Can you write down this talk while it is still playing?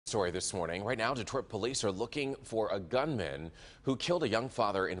Story this morning. Right now, Detroit police are looking for a gunman who killed a young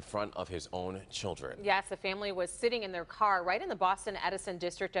father in front of his own children. Yes, the family was sitting in their car right in the Boston Edison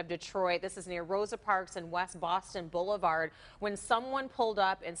district of Detroit. This is near Rosa Parks and West Boston Boulevard when someone pulled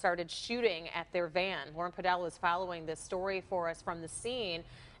up and started shooting at their van. Lauren Podell is following this story for us from the scene.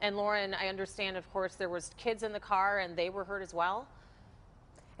 And Lauren, I understand, of course, there was kids in the car and they were hurt as well.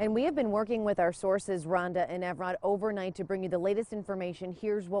 And we have been working with our sources, Rhonda and Evrod, overnight to bring you the latest information.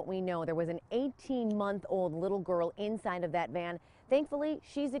 Here's what we know. There was an 18-month-old little girl inside of that van. Thankfully,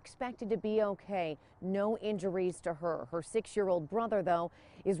 she's expected to be okay. No injuries to her. Her 6-year-old brother, though,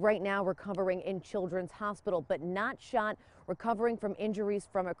 is right now recovering in Children's Hospital, but not shot, recovering from injuries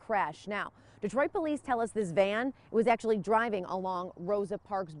from a crash. Now, Detroit police tell us this van was actually driving along Rosa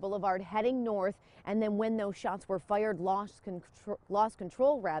Parks Boulevard heading north, and then when those shots were fired, lost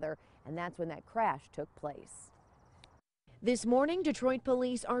control, and that's when that crash took place. This morning, Detroit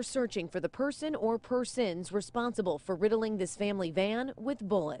police are searching for the person or persons responsible for riddling this family van with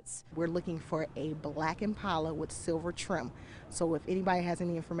bullets. We're looking for a black Impala with silver trim. So if anybody has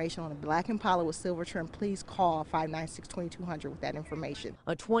any information on a black Impala with silver trim, please call 596-2200 with that information.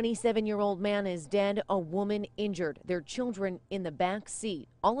 A 27-year-old man is dead, a woman injured, their children in the back seat.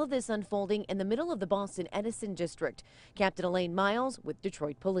 All of this unfolding in the middle of the Boston Edison district. Captain Elaine Miles with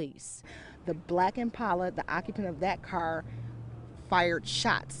Detroit police. The black Impala, the occupant of that car, fired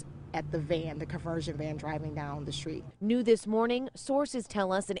shots at the van, the conversion van driving down the street. New this morning, sources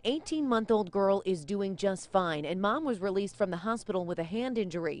tell us an 18-month-old girl is doing just fine, and mom was released from the hospital with a hand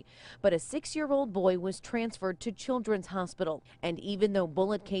injury. But a 6-year-old boy was transferred to Children's Hospital. And even though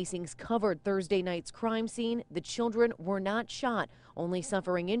bullet casings covered Thursday night's crime scene, the children were not shot, only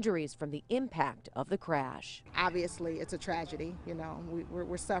suffering injuries from the impact of the crash. Obviously, it's a tragedy. You know,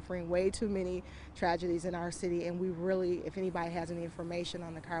 we're suffering way too many tragedies in our city, and we really, if anybody has any information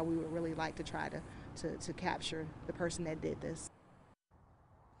on the car, we would really like to try to capture the person that did this.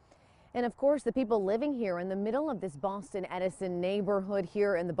 And of course, the people living here in the middle of this Boston Edison neighborhood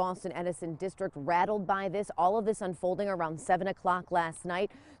here in the Boston Edison district rattled by this. All of this unfolding around 7 o'clock last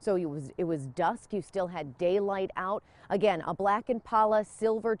night. So it was dusk. You still had daylight out. Again, a black Impala,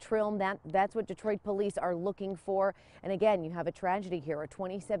 silver trim. That's what Detroit police are looking for. And again, you have a tragedy here. A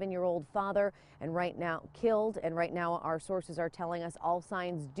 27-year-old father and right now killed. And right now our sources are telling us all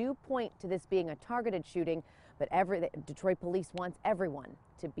signs do point to this being a targeted shooting. But Detroit police wants everyone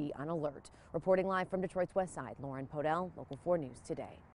to be on alert. Reporting live from Detroit's West Side, Lauren Podell, Local 4 News Today.